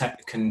to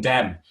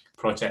condemn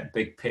Project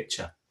Big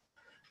Picture.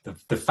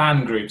 The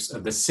fan groups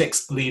of the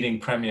 6 leading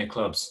Premier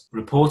clubs,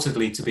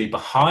 reportedly to be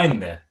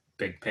behind the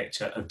Big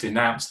Picture, have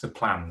denounced the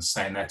plans,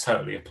 saying they're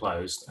totally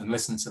opposed. And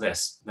listen to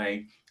this: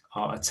 they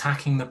are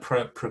attacking the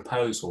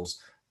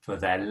proposals for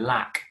their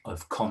lack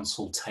of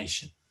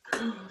consultation.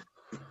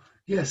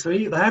 Yeah, so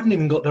they haven't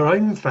even got their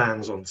own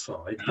fans on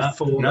side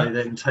before they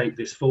then take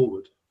this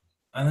forward.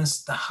 And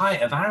it's the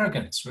height of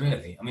arrogance,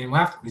 really. I mean,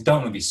 we don't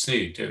want to be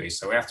sued, do we?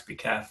 So we have to be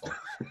careful.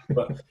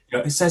 But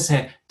it says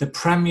here, the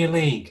Premier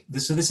League,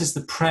 so this is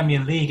the Premier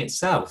League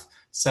itself,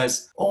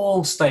 says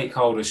all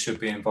stakeholders should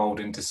be involved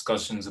in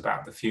discussions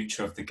about the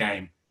future of the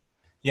game.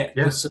 Yet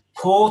the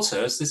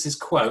supporters, this is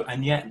quote,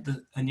 and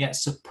yet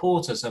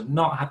supporters have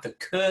not had the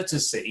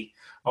courtesy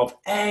of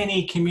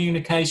any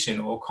communication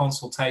or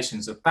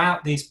consultations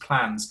about these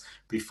plans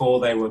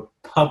before they were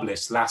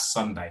published last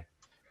Sunday,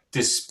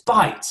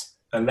 despite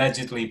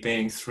allegedly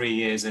being 3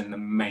 years in the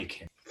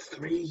making.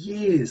 3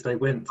 years they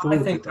went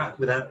forward with that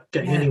without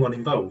getting anyone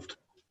involved.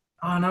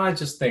 And I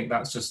just think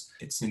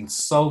it's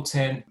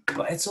insulting,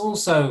 but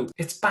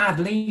it's bad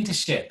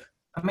leadership.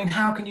 I mean,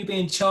 how can you be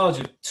in charge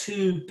of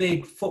 2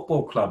 big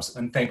football clubs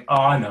and think, oh,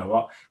 I know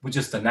what, we'll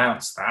just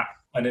announce that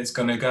and it's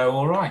going to go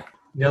all right?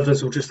 The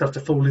others will just have to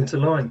fall into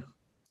line.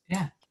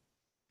 Yeah.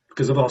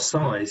 Because of our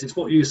size. It's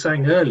what you were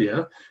saying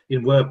earlier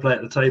in Wordplay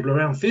at the Table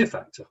around fear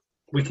factor.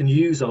 We can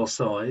use our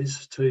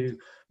size to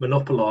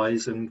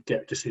monopolise and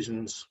get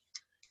decisions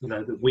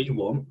that we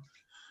want.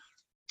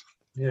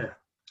 Yeah.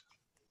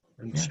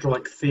 And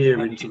strike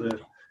fear into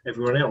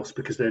everyone else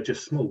because they're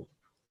just small.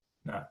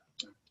 No.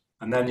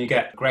 And then you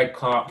get Greg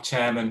Clark,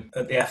 chairman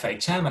at the FA,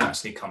 chairman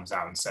actually comes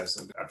out and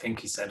says, I think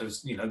he said,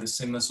 the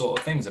similar sort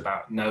of things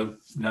about no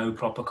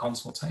proper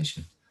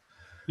consultation.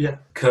 Yeah.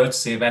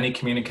 Courtesy of any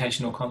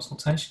communication or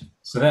consultation.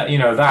 So that,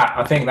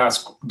 I think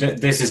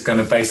this is going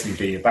to basically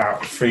be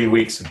about 3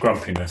 weeks of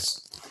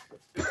grumpiness,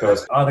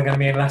 because are there going to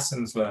be any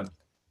lessons learned?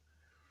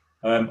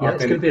 It's going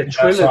to be a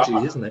trilogy,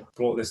 isn't it?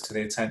 Brought this to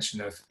the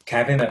attention of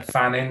Kevin at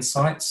Fan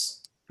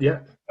Insights. Yeah.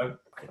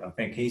 I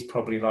think he's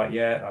probably like,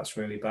 that's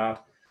really bad.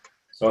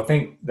 So I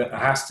think that there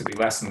has to be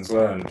lessons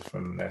learned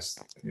from this,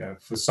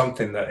 for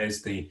something that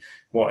is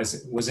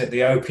was it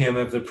the opium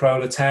of the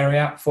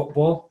proletariat,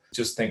 football?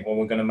 Just think, well,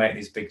 we're going to make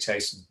these big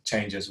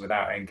changes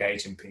without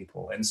engaging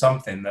people in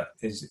something that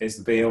is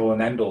the be all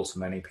and end all to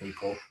many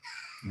people.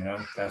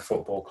 Their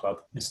football club.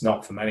 It's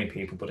not for many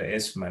people, but it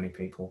is for many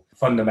people.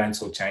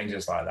 Fundamental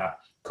changes like that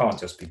can't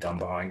just be done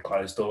behind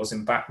closed doors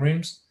in back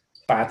rooms.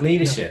 It's bad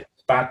leadership,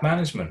 bad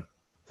management,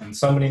 and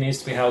somebody needs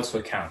to be held to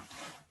account.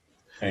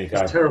 There you go.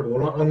 It's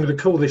terrible. I'm going to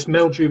call this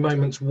Meldrew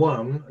Moments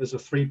 1 as a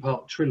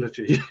 3-part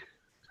trilogy.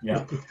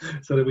 Yeah.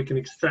 So that we can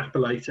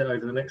extrapolate it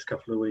over the next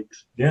couple of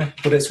weeks. Yeah,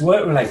 but it's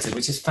work related,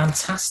 which is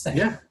fantastic.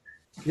 Yeah.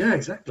 Yeah,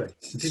 exactly.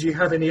 Did you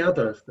have any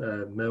other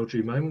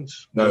Meldrew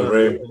moments? No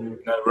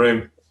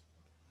room.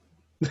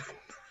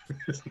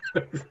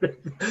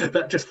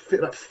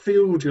 that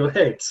filled your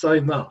head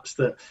so much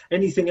that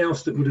anything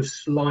else that would have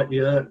slightly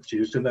irked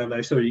you, so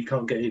no, sorry, you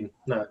can't get in.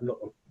 No,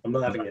 I'm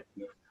not having it.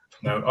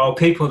 No. Oh,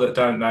 people that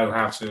don't know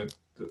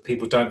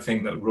people don't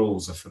think that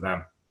rules are for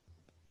them.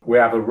 We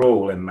have a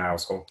rule in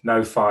Mousehole: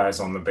 no fires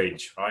on the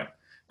beach, right?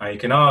 Now you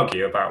can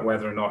argue about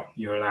whether or not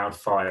you're allowed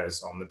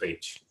fires on the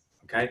beach.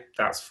 Okay,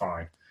 that's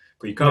fine,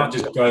 but you can't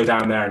just go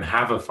down there and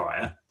have a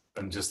fire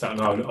and just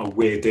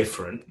we're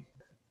different.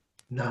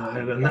 No,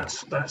 and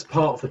that's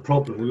part of the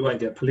problem. We won't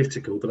get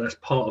political, but that's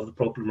part of the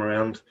problem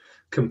around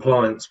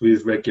compliance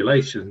with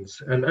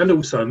regulations, and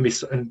also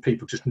and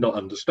people just not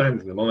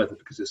understanding them either,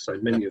 because there's so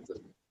many of them.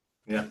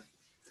 Yeah.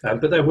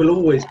 But there will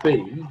always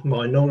be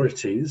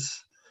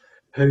minorities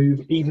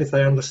who, even if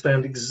they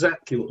understand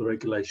exactly what the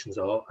regulations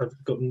are, have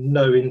got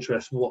no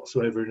interest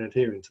whatsoever in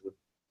adhering to them.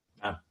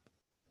 No.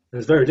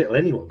 There's very little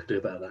anyone can do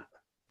about that.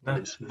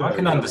 No. I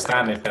can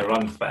understand if they're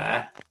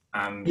unfair.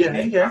 And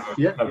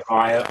a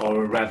riot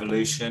or a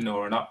revolution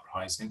or an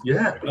uprising.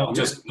 Yeah. Not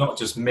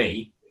just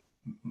me,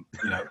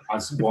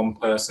 as one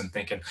person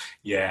thinking,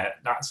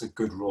 that's a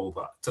good rule,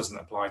 but it doesn't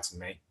apply to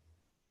me.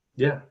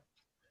 Yeah.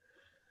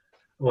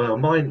 Well,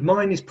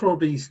 mine is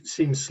probably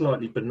seems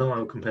slightly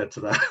banal compared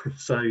to that.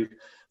 So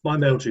my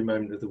Meldrew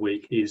moment of the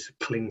week is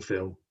cling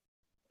film.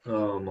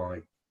 Oh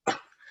my.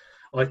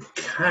 I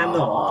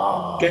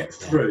cannot get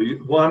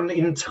through one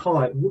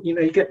entire,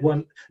 you get one,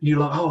 and you're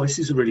like, oh, this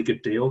is a really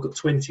good deal. I've got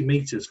 20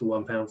 metres for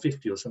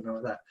 £1.50 or something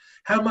like that.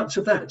 How much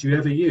of that do you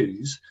ever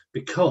use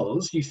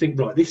because you think,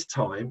 right, this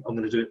time I'm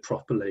going to do it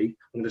properly.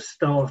 I'm going to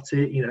start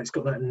it, it's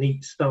got that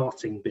neat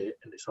starting bit.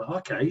 And it's like,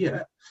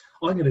 okay,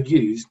 I'm going to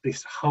use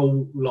this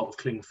whole lot of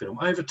cling film.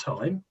 Over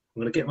time,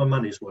 I'm going to get my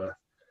money's worth.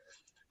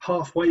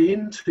 Halfway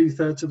in,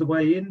 2/3 of the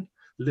way in,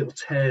 little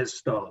tears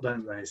start,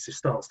 don't they? It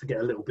starts to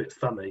get a little bit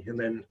funny. And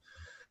then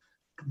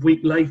a week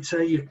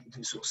later, you're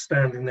sort of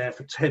standing there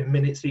for 10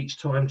 minutes each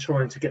time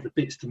trying to get the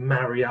bits to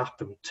marry up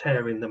and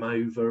tearing them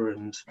over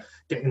and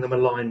getting them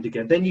aligned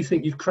again. Then you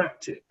think you've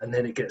cracked it, and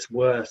then it gets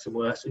worse and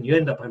worse, and you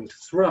end up having to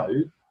throw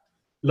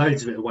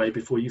loads of it away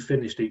before you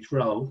finished each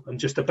roll and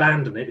just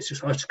abandon it. It's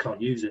just, I just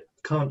can't use it,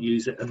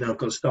 and now I've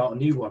got to start a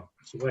new one.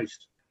 It's a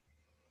waste.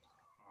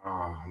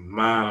 Oh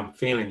man, I'm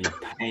feeling your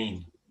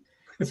pain.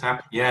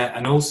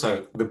 And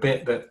also the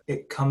bit that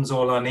it comes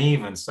all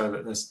uneven, so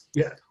that there's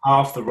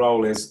half the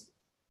roll is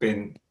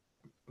been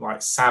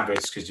like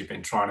savage because you've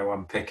been trying to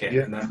unpick it,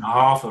 and then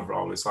half of the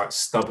roll is like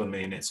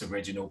stubbornly in its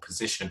original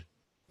position.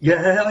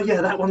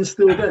 That one's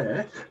still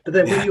there, but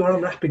then when you're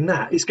unwrapping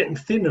that, it's getting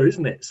thinner,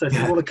 isn't it? So if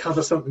you want to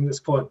cover something that's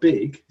quite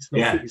big,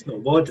 it's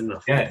not wide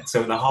enough.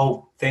 So the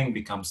whole thing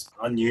becomes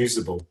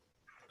unusable.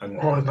 And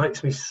it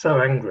makes me so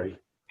angry.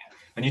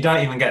 And you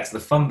don't even get to the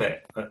fun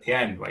bit at the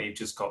end, where you've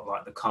just got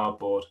like the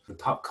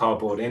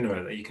cardboard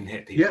inner that you can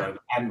hit people over the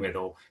head with,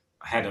 or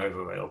head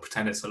over with, or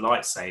pretend it's a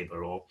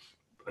lightsaber or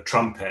a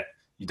trumpet.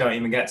 You don't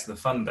even get to the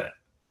fun bit.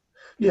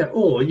 Yeah,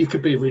 or you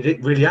could be really,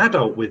 really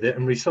adult with it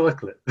and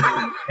recycle it.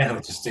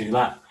 I'll just do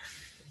that.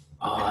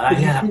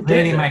 That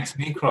really makes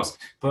me cross.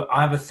 But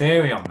I have a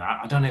theory on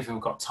that. I don't know if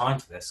we've got time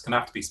for this. It's going to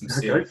have to be some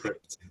serious.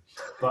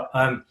 But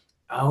I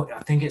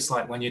think it's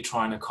like when you're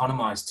trying to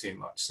economise too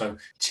much. So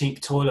cheap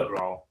toilet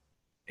roll,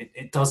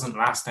 it doesn't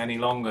last any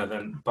longer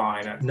than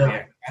buying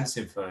the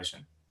expensive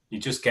version. You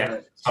just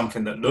get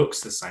something that looks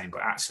the same,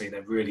 but actually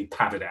they've really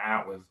padded it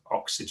out with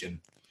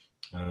oxygen.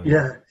 And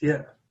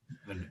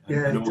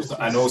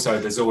also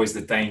there's always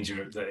the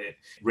danger that it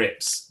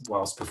rips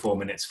whilst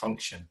performing its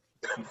function.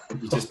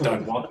 You just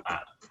don't want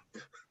that.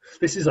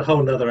 This is a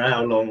whole nother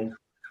hour-long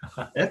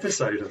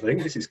episode, I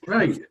think. This is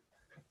great.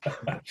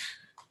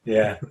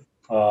 Yeah.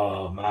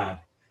 Oh man.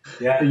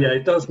 Yeah. But yeah,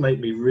 it does make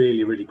me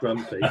really, really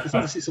grumpy because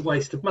obviously it's a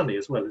waste of money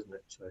as well, isn't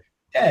it? So.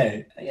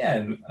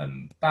 Yeah,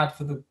 and bad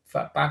for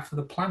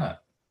the planet.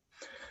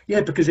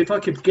 Yeah, because if I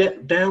could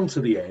get down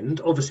to the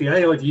end, obviously,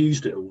 I've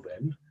used it all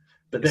then,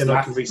 but then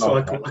I can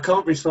recycle. I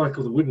can't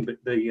recycle the wooden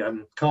bit,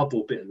 the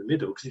cardboard bit in the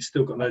middle because it's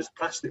still got loads of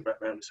plastic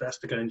wrapped around it, so it has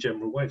to go in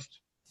general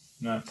waste.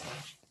 No.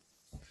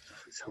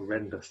 It's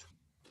horrendous.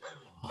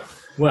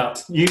 Well,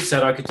 you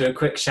said I could do a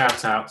quick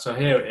shout out, so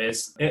here it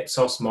is.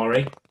 Ipsos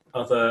Mori,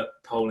 other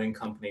polling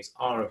companies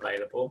are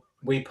available.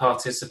 We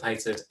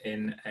participated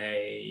in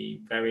a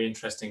very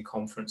interesting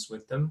conference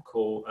with them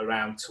called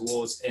Around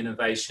Towards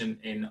Innovation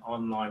in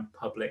Online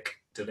Public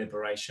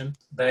Deliberation.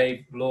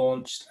 They've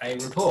launched a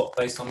report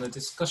based on the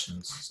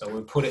discussions. So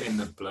we'll put it in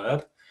the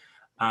blurb.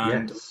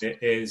 And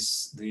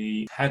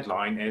the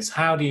headline is,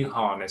 how do you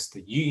harness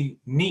the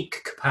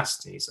unique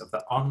capacities of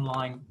the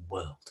online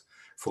world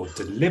for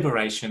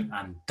deliberation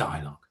and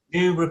dialogue?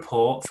 New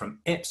report from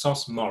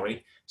Ipsos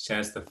Mori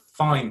shares the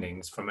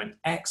findings from an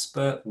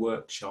expert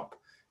workshop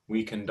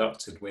we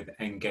conducted with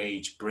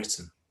Engage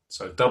Britain.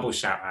 So double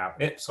shout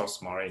out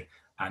Ipsos Mori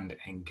and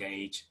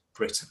Engage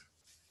Britain.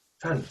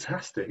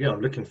 Fantastic. Yeah, I'm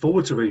looking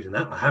forward to reading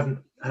that. I haven't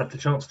had the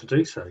chance to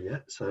do so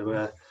yet.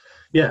 So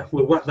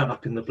we'll whack that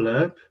up in the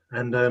blurb.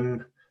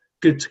 And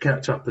good to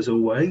catch up as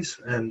always.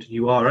 And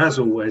you are, as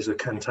always, a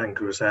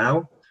cantankerous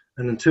owl.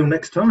 And until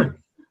next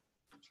time.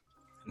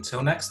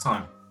 Until next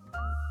time.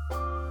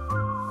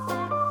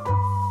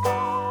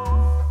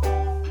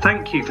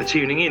 Thank you for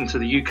tuning in to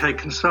the UK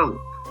Consult.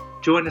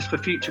 Join us for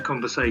future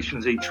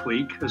conversations each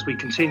week as we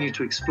continue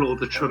to explore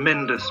the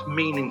tremendous,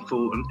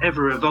 meaningful and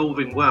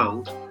ever-evolving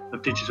world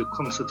of digital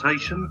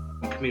consultation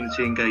and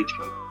community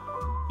engagement.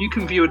 You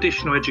can view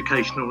additional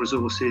educational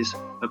resources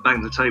at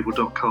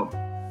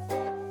bangthetable.com.